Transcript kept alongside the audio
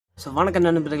So வணக்கம்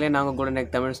நண்பர்களே, நாங்கள் கூட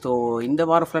நெக் தமிழ். ஸோ இந்த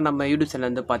வாரம் ஃபுல்லாக நம்ம யூடியூப் சேனல்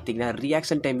வந்து பார்த்தீங்கன்னா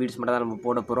ரியாக்ஷன் டைம் வீடியோஸ் மட்டும் தான் நம்ம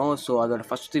போட போகிறோம். ஸோ அதோட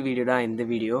ஃபஸ்ட்டு வீடியோ தான் இந்த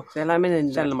வீடியோ. ஸோ எல்லாமே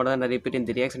இந்த சேனல் மட்டும் தான் நிறைய பேர்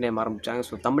இந்த ரியாக்ஷன் டைம் ஆரம்பித்தாங்க.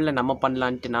 ஸோ தமிழில் நம்ம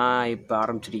பண்ணலான்ட்டு நான் இப்போ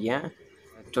ஆரம்பிச்சிருக்கேன்.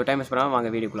 ஸோ டைம் வேஸ்ட் பண்ணாமல்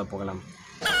வாங்க வீடியோக்குள்ளே போகலாம்.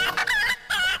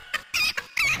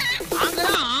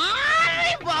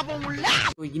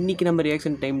 ஸோ இன்றைக்கி நம்ம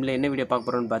ரியாக்ஷன் டைமில் என்ன வீடியோ பார்க்க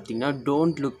போகிறோம்னு பார்த்தீங்கன்னா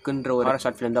டோன்ட் லுக்குன்ற ஒரு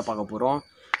ஷார்ட் ஃபிலிம் தான் பார்க்க போகிறோம்.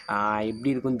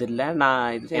 எப்படி இருக்குன்னு தெரியல,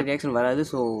 நான் இது ரியாக்ஷன் வராது.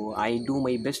 So I do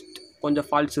my best. கொஞ்சம்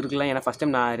ஃபால்ட்ஸ் இருக்கலாம், ஏன்னா ஃபஸ்ட்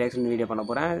டைம் நான் ரியாக்ஷன் வீடியோ பண்ண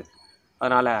போகிறேன்.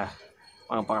 அதனால்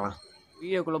வாங்க பார்க்கலாம்.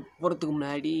 வீடியோக்குள்ளே போகிறதுக்கு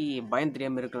முன்னாடி பயம்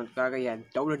தெரியாமல் இருக்கிறதுக்காக என்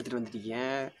டவுல் எடுத்துகிட்டு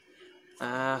வந்துருக்கேன்.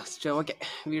 சரி, ஓகே,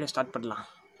 வீடியோ ஸ்டார்ட் பண்ணலாம்.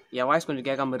 என் வாய்ஸ் கொஞ்சம்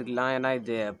கேட்காமல் இருக்கலாம், ஏன்னா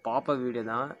இது பாப்பா வீடியோ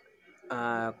தான்.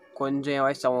 கொஞ்சம் என்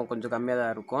வாய்ஸ் அவன் கொஞ்சம் கம்மியாக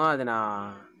தான் இருக்கும். அது நான்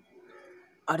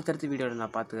அடுத்தடுத்த வீடியோவில்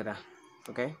நான் பார்த்துக்கிறேன்.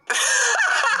 ஓகே,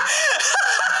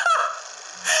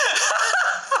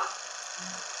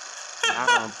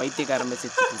 பைத்தியக்கார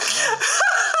மெசேஜ்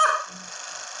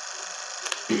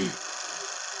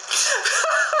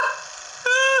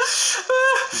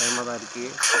பயமாக தான் இருக்கு.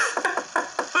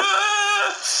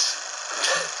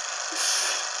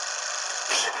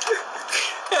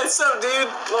 What's up,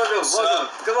 dude? Welcome.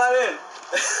 Come on in.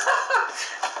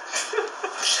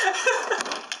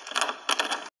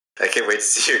 I can't wait to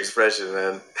see your expression,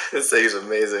 man. This thing is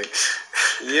amazing.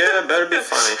 Yeah, better be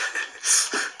funny.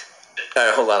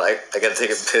 Alright, hold on. I gotta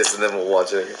take a piss and then we'll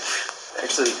watch it.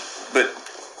 Actually, but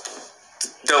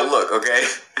don't look, okay?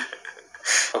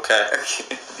 Okay.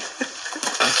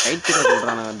 கைட்டில்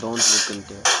சொல்கிறாங்க don't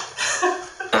லுக்குன்ட்டு.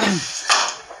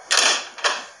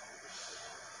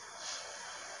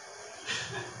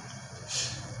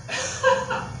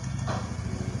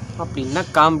 அப்படி என்ன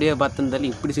காமெடியாக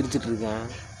பார்த்துருந்தாலும் இப்படி சிரிச்சிட்ருக்கேன்.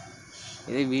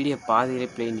 இதே video பாதியிலே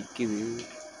play நிற்கிது.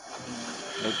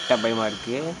 லைட்டாக பயமாக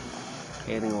இருக்குது.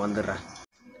 ஏதுங்க வந்துடுறேன்.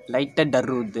 லைட்டாக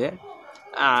டர்ருது.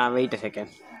 Wait a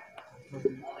second.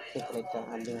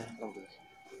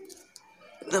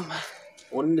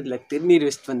 ஒன்றும் இல்லை, திருநீர்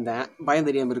வச்சுட்டு வந்தேன். பயம்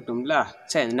தெரியாமல் இருக்கணும்ல.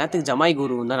 சரி, இந்த நேரத்துக்கு ஜமாய்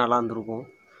குரு தான் நல்லா இருந்திருக்கும்.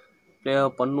 ப்ளே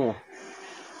பண்ணுவோம்.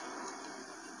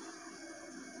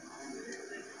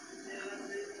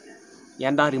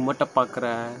 ஏன்டா ரிமோட்டை பார்க்குற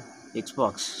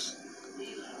எக்ஸ்பாக்ஸ்?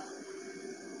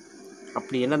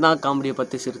 அப்படி என்ன தான் காமெடியை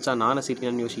பற்றி சிரிச்சா நானும்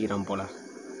சிரிக்கணும்னு யோசிக்கிறேன் போல்.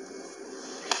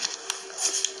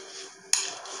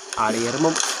 ஆடு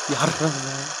எருமம் யார்?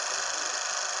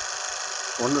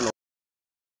 ஒன்றும்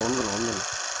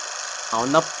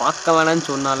அவன் தான் பார்க்க வேணான்னு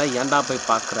சொன்னால ஏன்டா போய்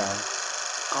பார்க்குற?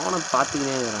 அவனை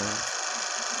பார்த்துக்கினே இருக்கிறான்.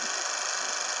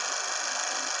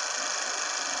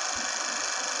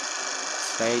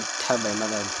 ஸ்ட்ரைட்டாக பயமாக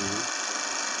தான் இருக்குது.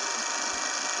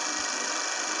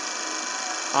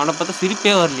 அவனை பார்த்தா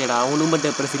சிரிப்பே வரலையடா. அவனுக்கு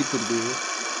மட்டும் அப்புறம் சிரிப்பு இருக்குது.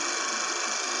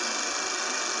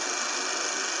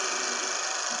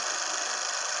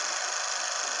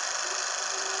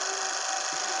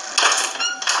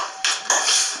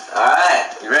 Alright,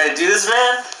 you ready to do this,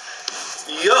 man?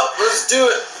 Yup, let's do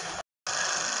it.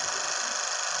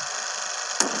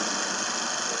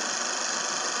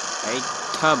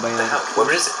 ரைட்டாக பயம். What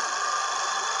is it?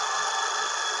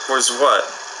 Where's what?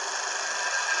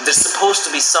 There's supposed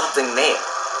to be something there.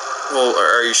 Well,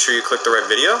 are you sure you clicked the right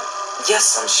video? Yes,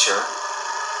 I'm sure.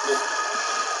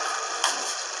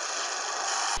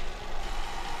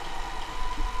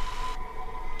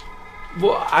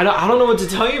 Well, I don't know what to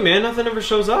tell you, man. Nothing ever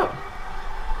shows up.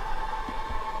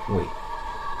 Wait.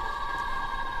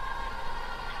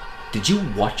 Did you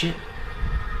watch it?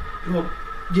 Well,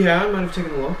 yeah, I might have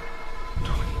taken a look.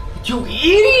 You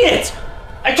idiot!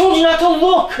 I told you not to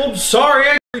look! Well, I'm sorry,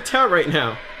 I freaked out right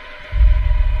now.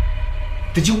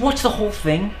 Did you watch the whole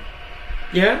thing?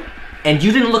 Yeah? And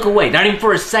you didn't look away, not even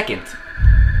for a second.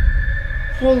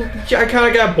 Well, yeah, I kind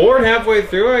of got bored halfway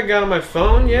through. I got on my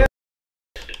phone, yeah.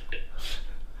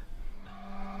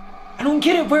 I don't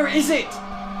get it, where is it?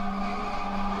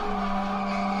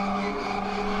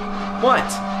 What?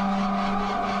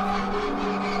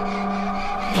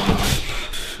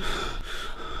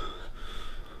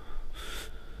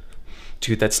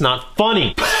 Dude, that's not funny.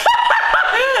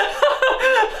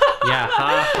 Yeah,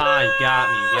 haha, you got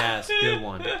me. Yes, good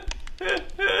one.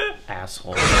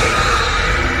 Asshole.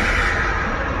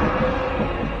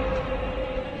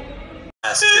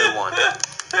 That's a good one.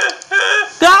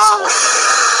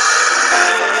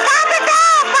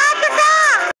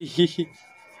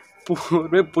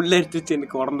 புல்ல எடுத்துச்சு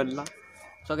எனக்கு உடம்பெல்லாம்.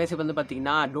 So guys வந்து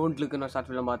பார்த்தீங்கன்னா don't லுக்குன்னு ஒரு short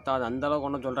film பார்த்தா அது அந்தளவுக்கு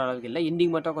ஒன்றும் சொல்கிற அளவுக்கு இல்லை.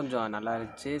 எண்டிங் மட்டும் கொஞ்சம் நல்லா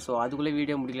இருந்துச்சு. ஸோ அதுக்குள்ளே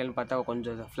வீடியோ முடியலன்னு பார்த்தா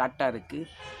கொஞ்சம் ஃப்ளாட்டாக இருக்குது.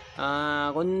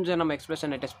 கொஞ்சம் நம்ம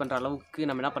எக்ஸ்பிரஷனை டெஸ்ட் பண்ணுற அளவுக்கு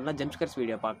நம்ம என்ன பண்ணலாம், ஜம்ப்ஸ்கேர்ஸ்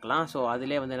வீடியோ பார்க்கலாம். ஸோ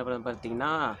அதிலே வந்து என்ன பண்ண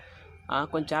பார்த்தீங்கன்னா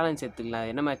கொஞ்சம் சேலஞ்ச் எடுத்துக்கலாம்.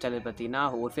 என்ன மாதிரி சேலஞ்ச் பார்த்தீங்கன்னா,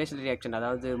 ஒரு ஃபேஷியல் ரியாக்ஷன்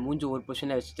அதாவது மூஞ்சி ஒரு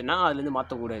பொசிஷனில் வச்சுட்டுனா அதுலேருந்து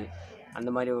மாற்றக்கூடாது. அந்த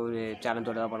மாதிரி ஒரு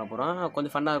சேலஞ்சோட தான் பண்ண போகிறோம்.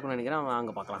 கொஞ்சம் ஃபன்னாக இருக்கும்னு நினைக்கிறேன்.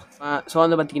 அங்கே பார்க்கலாம். ஸோ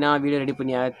வந்து பார்த்திங்கன்னா வீடியோ ரெடி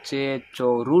பண்ணியாச்சு. ஸோ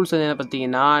ரூல்ஸ் வந்து என்ன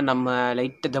பார்த்தீங்கன்னா, நம்ம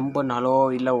லைட்டாக ஜம்ப் பண்ணாலோ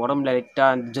இல்லை உடம்புல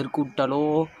லைட்டாக ஜெர்க்கு விட்டாலோ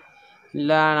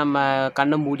இல்லை நம்ம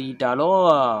கண்ணை மூடிக்கிட்டாலோ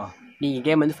நீங்கள்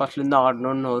கேம் வந்து ஃபஸ்ட்லேருந்து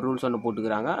ஆடணும்னு ஒரு ரூல்ஸ் ஒன்று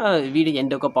போட்டுக்கிறாங்க. வீடியோ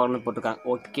எண்டோக்கோ பார்க்கணும்னு போட்டிருக்காங்க.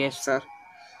 Okay sir.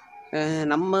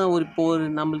 நம்ம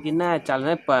நம்மளுக்கு என்ன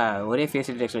சேனல்னா இப்போ ஒரே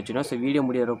ஃபேஷியல் ரியாக்ஷன் வச்சுருக்கோம். ஸோ வீடியோ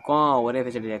முடியறதுக்கும் ஒரே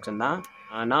ஃபேஷியல் ரியாக்ஷன் தான்.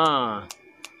 ஆனால்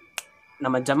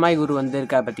நம்ம ஜம்மாய் குரு வந்து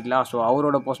இருக்கா பார்த்திங்களா, ஸோ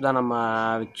அவரோட போஸ்ட் தான் நம்ம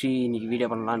வச்சு இன்றைக்கி வீடியோ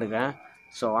பண்ணலான்னு இருக்கேன்.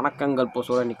 ஸோ வணக்கங்கள்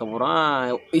போஸ்ட்டோடு நிற்க போகிறோம்.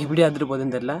 எப்படி எடுத்துகிட்டு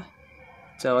போகுதுன்னு தெரில.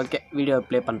 ஸோ ஓகே வீடியோ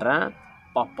ப்ளே பண்ணுறேன்,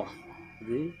 பார்ப்போம்.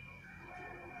 இது